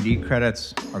 The R&D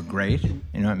credits are great.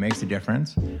 It makes a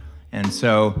difference. And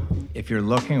so if you're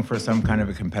looking for some kind of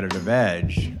a competitive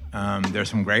edge, there's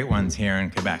some great ones here in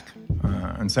Quebec.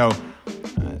 And so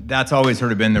that's always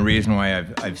sort of been the reason why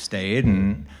I've stayed.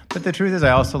 But the truth is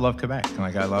I also love Quebec.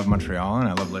 I love Montreal and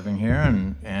I love living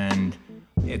here, and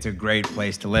it's a great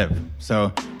place to live.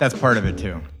 So that's part of it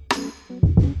too.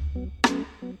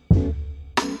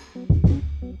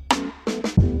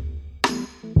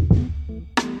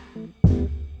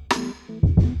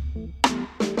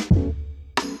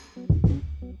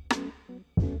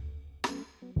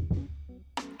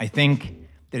 I think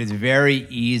that it's very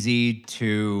easy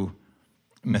to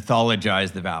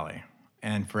mythologize the valley,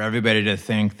 and for everybody to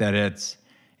think that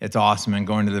it's awesome and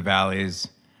going to the valley is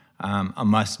a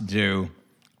must-do.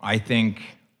 I think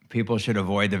people should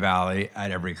avoid the valley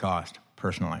at every cost,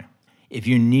 personally. If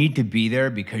you need to be there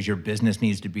because your business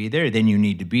needs to be there, then you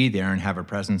need to be there and have a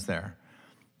presence there.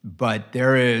 But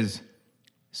there is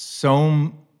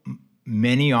so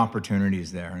many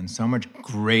opportunities there, and so much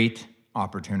great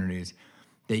opportunities,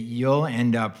 that you'll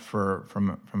end up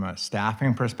from a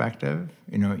staffing perspective,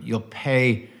 you'll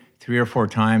pay 3 or 4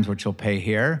 times what you'll pay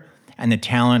here, and the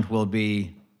talent will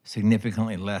be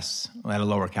significantly less, at a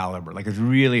lower caliber. Like, it's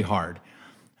really hard.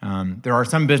 There are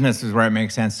some businesses where it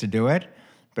makes sense to do it,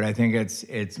 but I think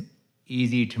it's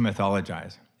easy to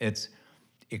mythologize. It's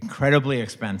incredibly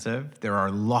expensive. There are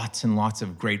lots and lots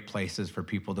of great places for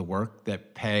people to work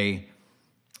that pay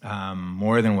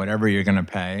more than whatever you're going to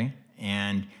pay,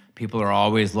 and people are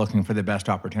always looking for the best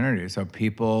opportunities. So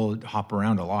people hop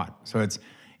around a lot. So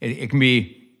it can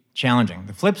be challenging.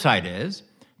 The flip side is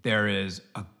there is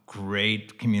a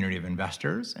great community of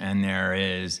investors, and there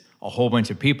is a whole bunch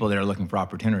of people that are looking for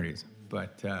opportunities.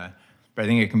 But I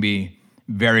think it can be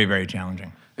very, very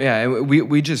challenging. Yeah,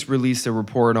 we just released a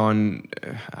report on,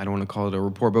 I don't want to call it a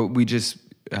report, but we just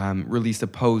released a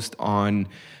post on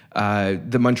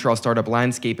the Montreal startup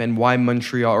landscape and why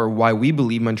Montreal, or why we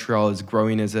believe Montreal is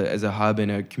growing as a hub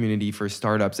and a community for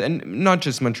startups, and not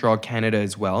just Montreal, Canada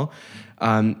as well.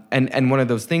 And one of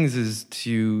those things is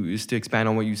to expand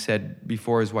on what you said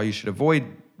before, is why you should avoid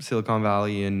Silicon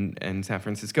Valley and San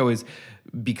Francisco, is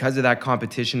because of that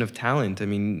competition of talent. I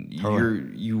mean,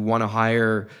 totally. You want to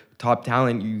hire top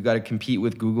talent, you got to compete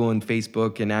with Google and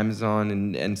Facebook and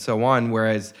Amazon and so on.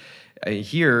 Whereas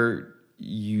here,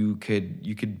 you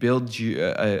could build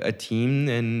a team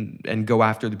and go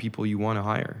after the people you want to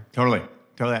hire. Totally.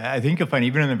 I think you'll find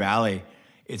even in the Valley,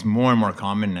 it's more and more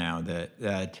common now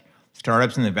that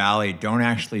startups in the Valley don't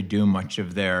actually do much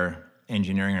of their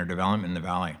engineering or development in the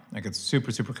Valley. Like, it's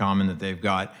super, super common that they've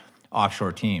got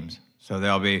offshore teams. So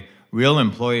there'll be real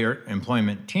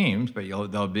employment teams, but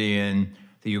they'll be in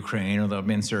the Ukraine, or they'll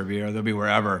be in Serbia, or they'll be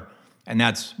wherever. And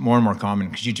that's more and more common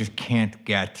because you just can't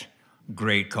get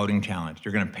great coding talent.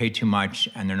 You're going to pay too much,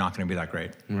 and they're not going to be that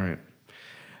great. Right.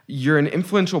 You're an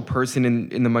influential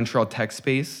person in the Montreal tech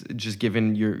space, just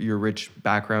given your rich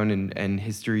background and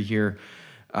history here.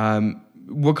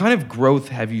 What kind of growth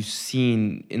have you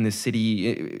seen in the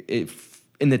city,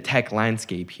 in the tech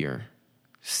landscape here,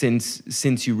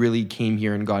 since you really came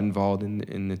here and got involved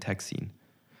in the tech scene?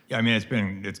 Yeah, I mean,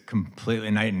 it's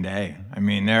completely night and day. I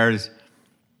mean,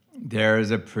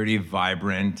 there's a pretty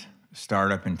vibrant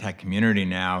startup and tech community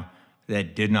now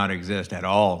that did not exist at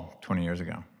all 20 years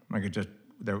ago. Like,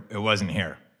 it wasn't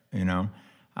here,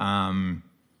 And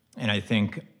I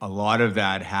think a lot of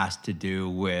that has to do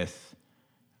with,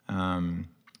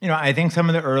 I think some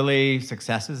of the early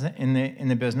successes in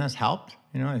the business helped.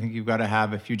 I think you've got to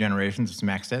have a few generations of some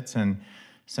exits and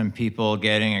some people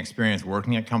getting experience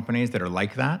working at companies that are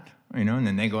like that, and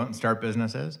then they go out and start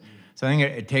businesses. So I think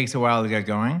it takes a while to get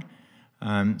going. So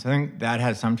I think that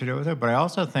has some to do with it. But I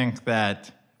also think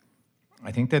that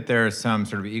there are some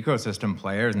sort of ecosystem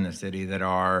players in the city that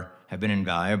have been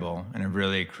invaluable and have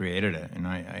really created it. And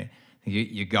I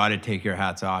think you got to take your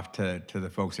hats off to the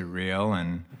folks at Real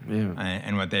and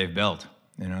what they've built.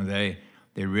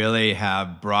 They really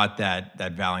have brought that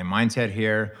Valley mindset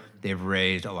here. They've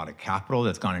raised a lot of capital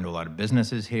that's gone into a lot of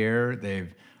businesses here.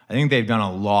 I think they've done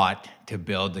a lot to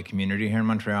build the community here in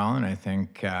Montreal, and I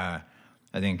think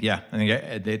they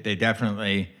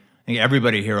definitely. I think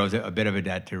everybody here owes a bit of a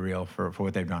debt to Real for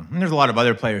what they've done. And there's a lot of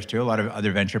other players too, a lot of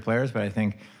other venture players, but I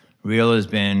think Real has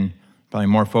been probably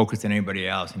more focused than anybody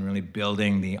else in really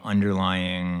building the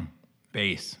underlying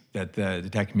base that the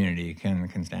tech community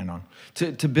can stand on.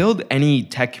 To build any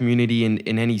tech community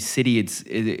in any city,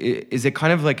 is it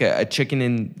kind of like a chicken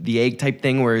and the egg type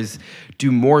thing, whereas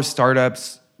do more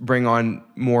startups bring on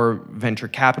more venture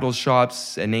capital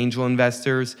shops and angel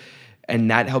investors, and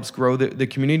that helps grow the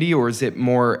community? Or is it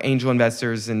more angel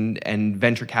investors and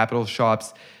venture capital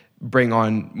shops bring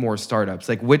on more startups?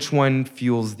 Like, which one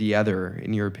fuels the other,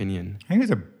 in your opinion? I think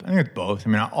it's both. I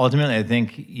mean, ultimately, I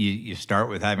think you start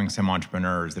with having some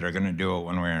entrepreneurs that are going to do it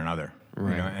one way or another,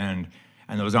 right?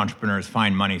 And those entrepreneurs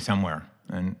find money somewhere,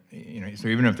 and so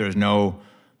even if there's no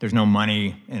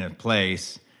money in a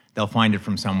place, they'll find it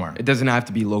from somewhere. It doesn't have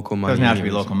to be local money. It doesn't have to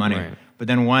be local money. Right. But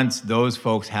then once those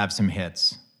folks have some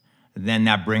hits, then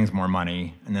that brings more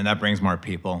money, and then that brings more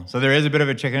people. So there is a bit of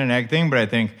a chicken and egg thing, but I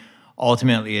think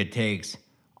ultimately it takes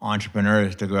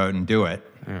entrepreneurs to go out and do it.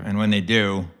 Yeah. And when they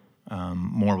do,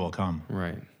 more will come.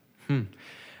 Right.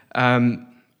 I'm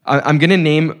going to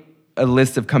name a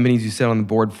list of companies you sit on the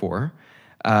board for.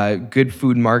 Good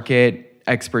Food Market,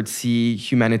 Expert C,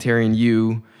 Humanitarian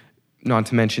U, not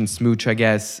to mention Smooch, I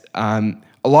guess.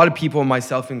 A lot of people,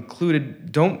 myself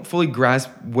included, don't fully grasp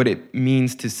what it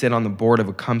means to sit on the board of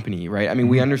a company, right? I mean,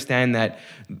 we understand that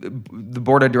the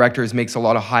board of directors makes a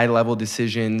lot of high-level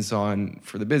decisions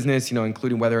for the business,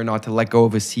 including whether or not to let go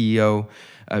of a CEO,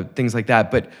 things like that.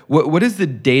 But what does the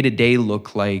day-to-day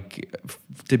look like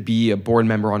to be a board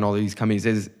member on all of these companies?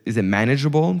 Is it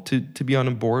manageable to be on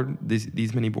a board,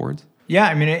 these many boards? Yeah,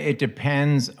 I mean, it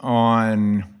depends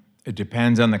on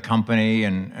the company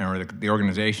or the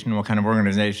organization, what kind of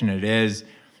organization it is,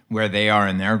 where they are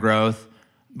in their growth,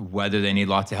 whether they need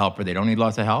lots of help or they don't need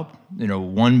lots of help.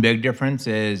 One big difference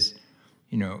is,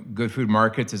 Good Food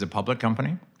Markets is a public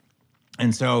company.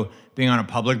 And so being on a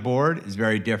public board is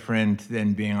very different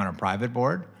than being on a private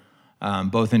board,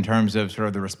 both in terms of sort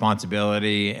of the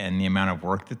responsibility and the amount of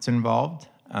work that's involved,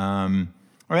 and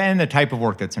the type of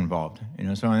work that's involved.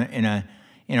 So in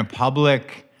a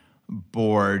public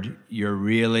board, you're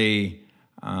really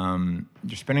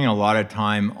you're spending a lot of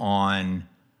time on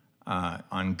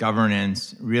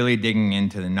governance, really digging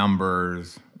into the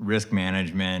numbers, risk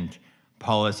management,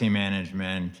 policy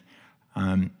management,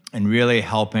 and really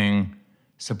helping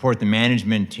support the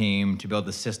management team to build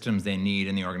the systems they need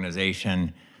in the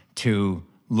organization to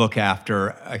look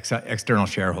after external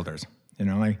shareholders.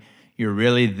 You're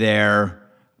really there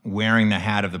wearing the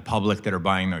hat of the public that are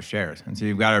buying those shares. And so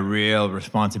you've got a real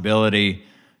responsibility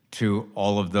to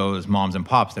all of those moms and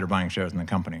pops that are buying shares in the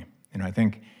company. I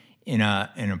think in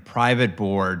a private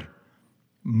board,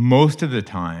 most of the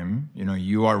time,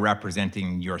 you are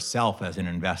representing yourself as an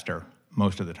investor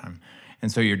most of the time.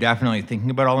 And so you're definitely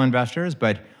thinking about all investors,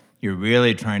 but you're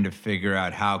really trying to figure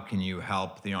out how can you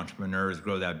help the entrepreneurs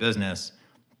grow that business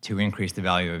to increase the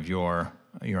value of your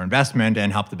investment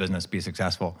and help the business be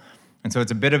successful. And so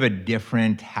it's a bit of a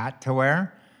different hat to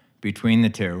wear between the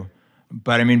two.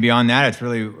 But I mean, beyond that, it's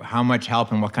really how much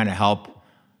help and what kind of help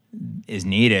is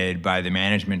needed by the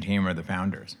management team or the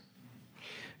founders.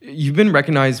 You've been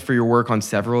recognized for your work on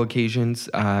several occasions.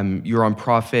 You're on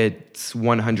Profit's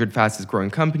 100 Fastest Growing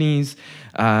Companies,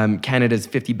 Canada's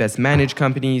 50 Best Managed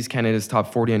Companies, Canada's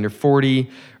Top 40 Under 40,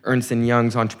 Ernst &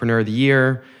 Young's Entrepreneur of the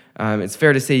Year. It's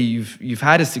fair to say you've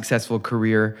had a successful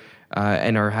career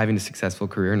and are having a successful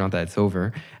career, not that it's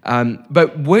over.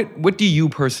 But what do you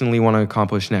personally want to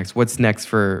accomplish next? What's next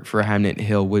for Hamnett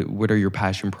Hill? What are your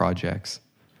passion projects?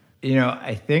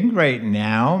 I think right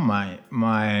now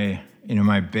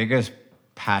my biggest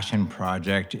passion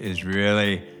project is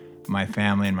really my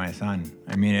family and my son.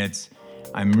 I mean,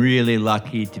 I'm really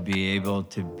lucky to be able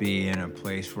to be in a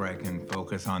place where I can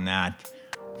focus on that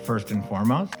first and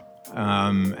foremost,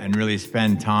 and really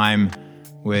spend time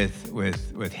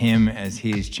with him as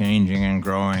he's changing and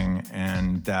growing.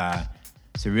 And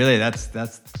so really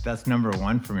that's number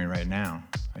one for me right now.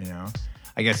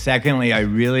 I guess secondly, I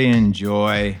really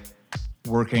enjoy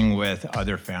working with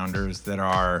other founders that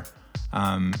are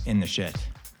in the shit,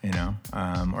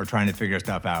 or trying to figure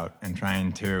stuff out and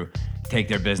trying to take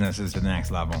their businesses to the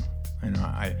next level.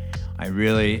 I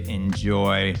really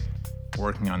enjoy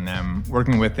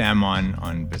working with them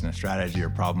on business strategy or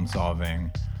problem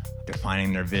solving,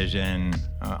 defining their vision,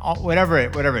 whatever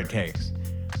it takes.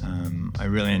 I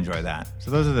really enjoy that.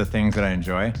 So those are the things that I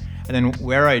enjoy. And then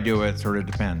where I do it sort of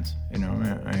depends.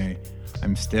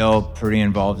 I'm still pretty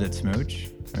involved at Smooch.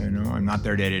 I'm not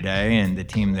there day to day, and the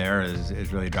team there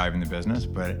is really driving the business.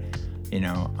 But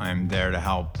I'm there to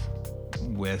help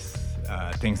with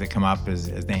things that come up as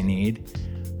they need.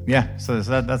 Yeah, so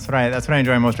that's what I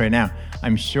enjoy most right now.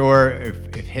 I'm sure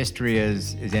if history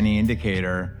is any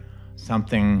indicator,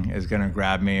 something is going to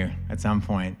grab me at some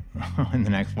point in the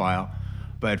next while.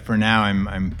 But for now,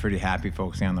 I'm pretty happy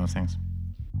focusing on those things.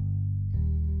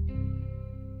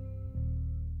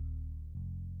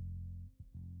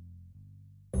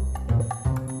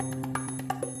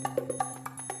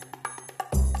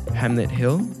 Hamnett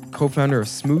Hill, co-founder of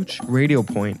Smooch,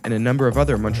 RadioPoint, and a number of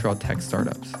other Montreal tech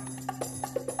startups.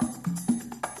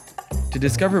 To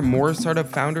discover more startup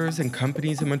founders and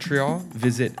companies in Montreal,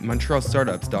 visit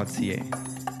montrealstartups.ca.